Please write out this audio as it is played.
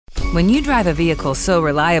When you drive a vehicle so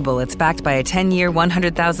reliable it's backed by a 10-year,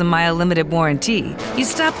 100,000-mile limited warranty, you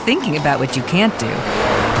stop thinking about what you can't do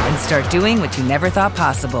and start doing what you never thought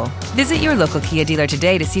possible. Visit your local Kia dealer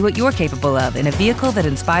today to see what you're capable of in a vehicle that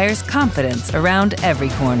inspires confidence around every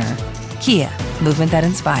corner. Kia, movement that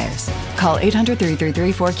inspires. Call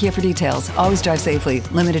 800-333-4KIA for details. Always drive safely.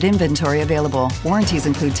 Limited inventory available. Warranties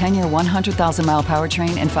include 10-year 100,000-mile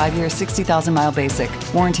powertrain and 5-year 60,000-mile basic.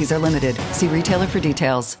 Warranties are limited. See retailer for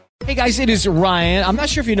details. Hey guys, it is Ryan. I'm not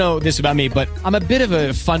sure if you know this about me, but I'm a bit of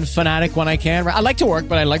a fun fanatic when I can. I like to work,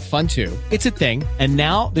 but I like fun too. It's a thing. And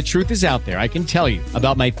now the truth is out there. I can tell you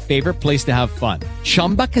about my favorite place to have fun.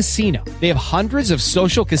 Chumba Casino. They have hundreds of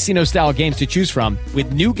social casino style games to choose from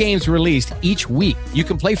with new games released each week. You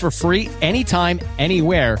can play for free anytime,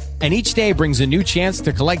 anywhere. And each day brings a new chance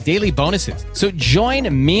to collect daily bonuses. So join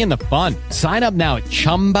me in the fun. Sign up now at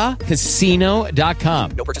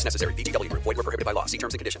ChumbaCasino.com. No purchase necessary. VGW Group. Void where prohibited by law. See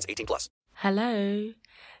terms and conditions. 18+. Hello.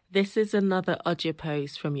 This is another audio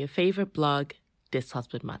post from your favorite blog, This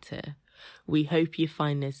Husband Matter. We hope you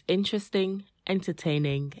find this interesting,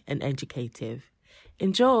 entertaining, and educative.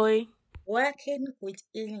 Enjoy. Working with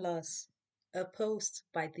in-laws. A post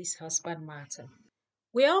by This Husband Matter.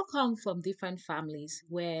 We all come from different families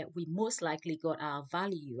where we most likely got our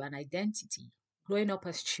value and identity. Growing up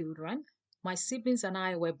as children, my siblings and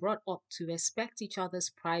I were brought up to respect each other's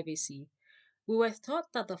privacy. We were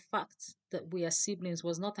taught that the fact that we are siblings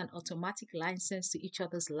was not an automatic license to each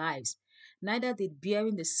other's lives. Neither did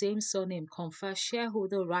bearing the same surname confer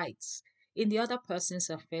shareholder rights in the other person's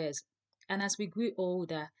affairs. And as we grew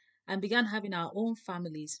older and began having our own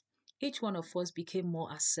families, each one of us became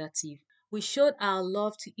more assertive. We showed our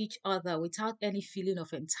love to each other without any feeling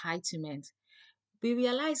of entitlement. We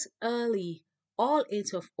realized early all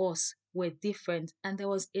 8 of us were different and there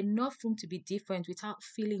was enough room to be different without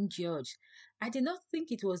feeling judged. I did not think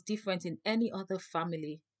it was different in any other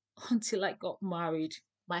family until I got married.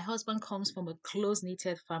 My husband comes from a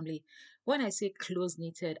close-knitted family. When I say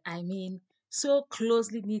close-knitted, I mean so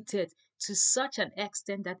closely knitted to such an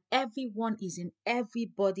extent that everyone is in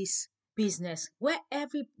everybody's business, where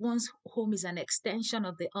everyone's home is an extension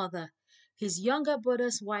of the other. His younger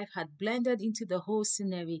brother's wife had blended into the whole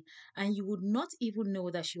scenery, and you would not even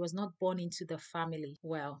know that she was not born into the family.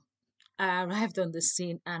 Well, I arrived on the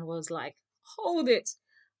scene and was like, hold it,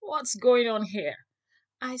 what's going on here?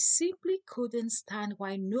 I simply couldn't stand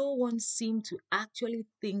why no one seemed to actually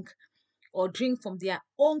think or drink from their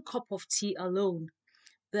own cup of tea alone.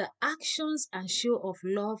 The actions and show of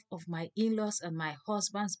love of my in-laws and my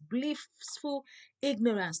husband's blissful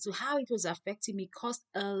ignorance to how it was affecting me caused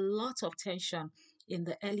a lot of tension in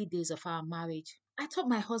the early days of our marriage. I thought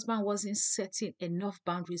my husband wasn't setting enough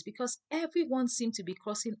boundaries because everyone seemed to be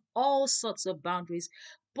crossing all sorts of boundaries,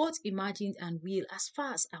 both imagined and real, as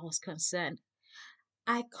far as I was concerned.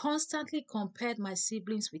 I constantly compared my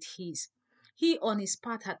siblings with his. He, on his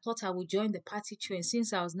part, had thought I would join the party train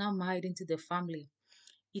since I was now married into the family.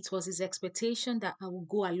 It was his expectation that I would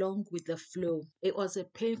go along with the flow. It was a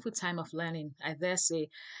painful time of learning, I dare say,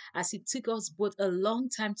 as it took us both a long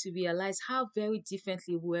time to realize how very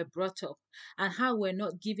differently we were brought up and how we're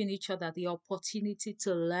not giving each other the opportunity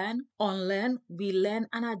to learn, unlearn, relearn,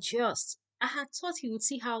 and adjust. I had thought he would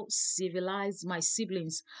see how civilized my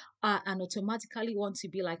siblings are and automatically want to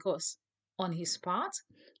be like us. On his part,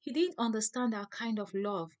 he didn't understand our kind of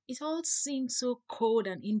love. It all seemed so cold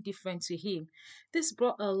and indifferent to him. This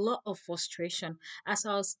brought a lot of frustration as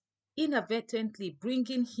I was inadvertently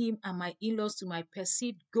bringing him and my in-laws to my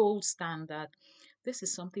perceived gold standard. This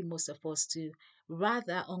is something most of us do,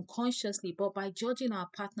 rather unconsciously, but by judging our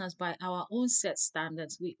partners by our own set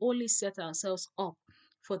standards, we only set ourselves up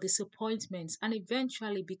for disappointments and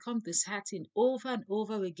eventually become disheartened over and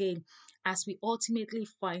over again as we ultimately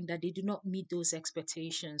find that they do not meet those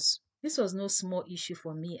expectations. This was no small issue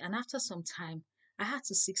for me, and after some time, I had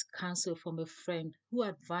to seek counsel from a friend who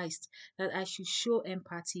advised that I should show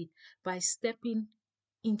empathy by stepping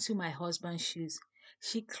into my husband's shoes.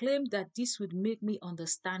 She claimed that this would make me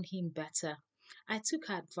understand him better. I took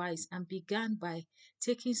her advice and began by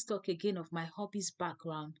taking stock again of my hobby's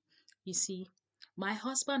background. You see, my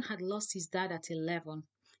husband had lost his dad at 11.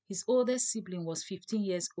 His oldest sibling was 15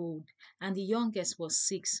 years old, and the youngest was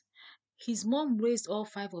 6. His mom raised all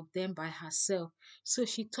 5 of them by herself, so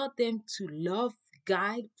she taught them to love,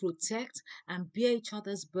 guide, protect, and bear each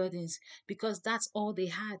other's burdens because that's all they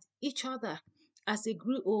had, each other. As they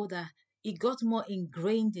grew older, it got more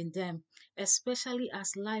ingrained in them, especially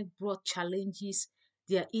as life brought challenges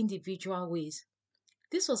their individual ways.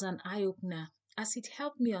 This was an eye-opener as it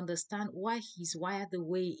helped me understand why he's wired the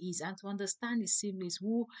way he is and to understand his siblings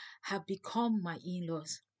who have become my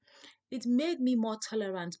in-laws. It made me more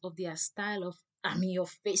tolerant of their style of I'm in your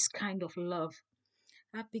face kind of love.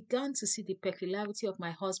 I've begun to see the peculiarity of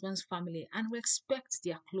my husband's family and respect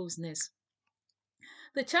their closeness.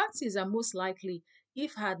 The chances are most likely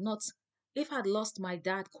if I had lost my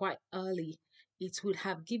dad quite early, it would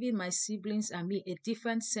have given my siblings and me a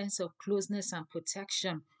different sense of closeness and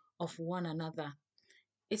protection of one another.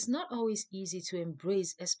 It's not always easy to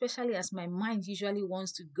embrace, especially as my mind usually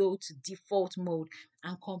wants to go to default mode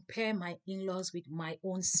and compare my in laws with my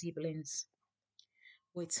own siblings.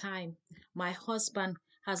 With time, my husband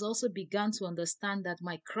has also begun to understand that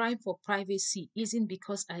my crying for privacy isn't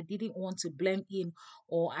because I didn't want to blame him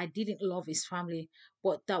or I didn't love his family,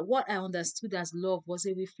 but that what I understood as love was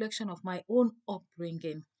a reflection of my own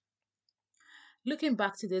upbringing. Looking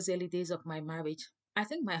back to those early days of my marriage, I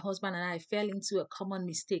think my husband and I fell into a common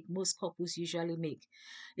mistake most couples usually make.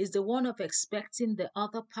 Is the one of expecting the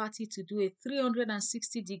other party to do a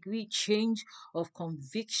 360-degree change of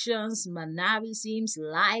convictions, mannerisms,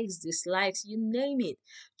 likes, dislikes, you name it,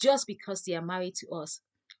 just because they are married to us.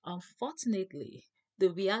 Unfortunately,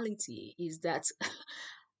 the reality is that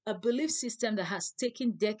a belief system that has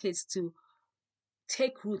taken decades to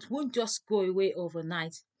take root won't just go away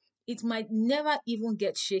overnight. It might never even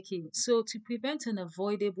get shaken. So to prevent an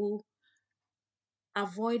avoidable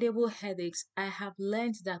headaches, I have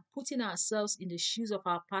learned that putting ourselves in the shoes of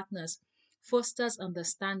our partners fosters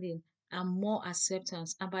understanding and more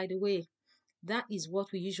acceptance. And by the way, that is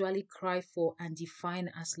what we usually cry for and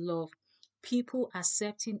define as love. People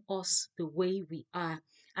accepting us the way we are.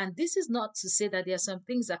 And this is not to say that there are some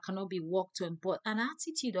things that cannot be worked on, but an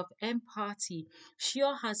attitude of empathy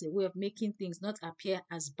sure has a way of making things not appear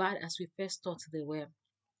as bad as we first thought they were.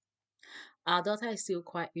 Our daughter is still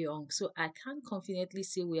quite young, so I can't confidently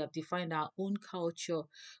say we have defined our own culture,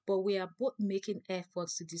 but we are both making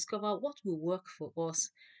efforts to discover what will work for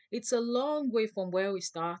us. It's a long way from where we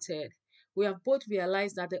started. We have both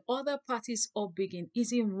realized that the other party's upbringing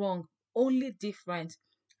isn't wrong, only different.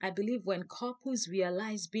 I believe when couples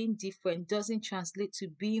realize being different doesn't translate to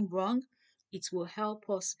being wrong, it will help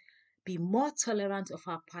us be more tolerant of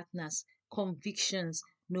our partners' convictions,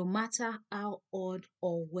 no matter how odd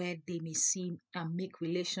or weird they may seem, and make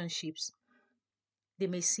relationships they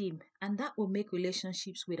may seem, and that will make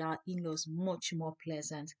relationships with our in-laws much more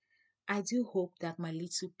pleasant. I do hope that my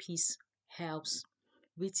little piece helps.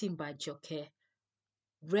 Written by Joke,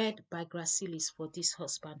 read by Gracilis for This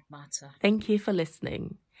Husband Matter. Thank you for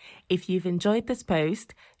listening. If you've enjoyed this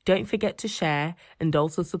post, don't forget to share and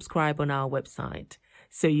also subscribe on our website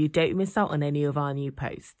so you don't miss out on any of our new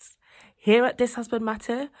posts. Here at This Husband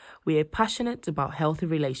Matter, we are passionate about healthy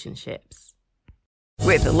relationships.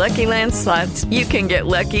 With the Lucky Land Slots, you can get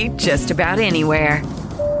lucky just about anywhere.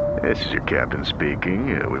 This is your captain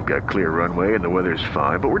speaking. We've got clear runway and the weather's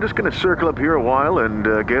fine, but we're just going to circle up here a while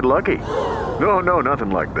and get lucky. No,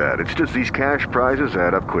 nothing like that. It's just these cash prizes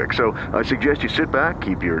add up quick. So I suggest you sit back,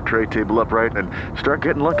 keep your tray table upright, and start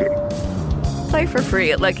getting lucky. Play for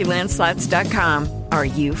free at LuckyLandSlots.com. Are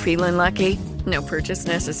you feeling lucky? No purchase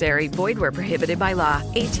necessary. Void where prohibited by law.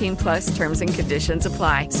 18+ terms and conditions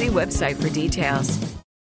apply. See website for details.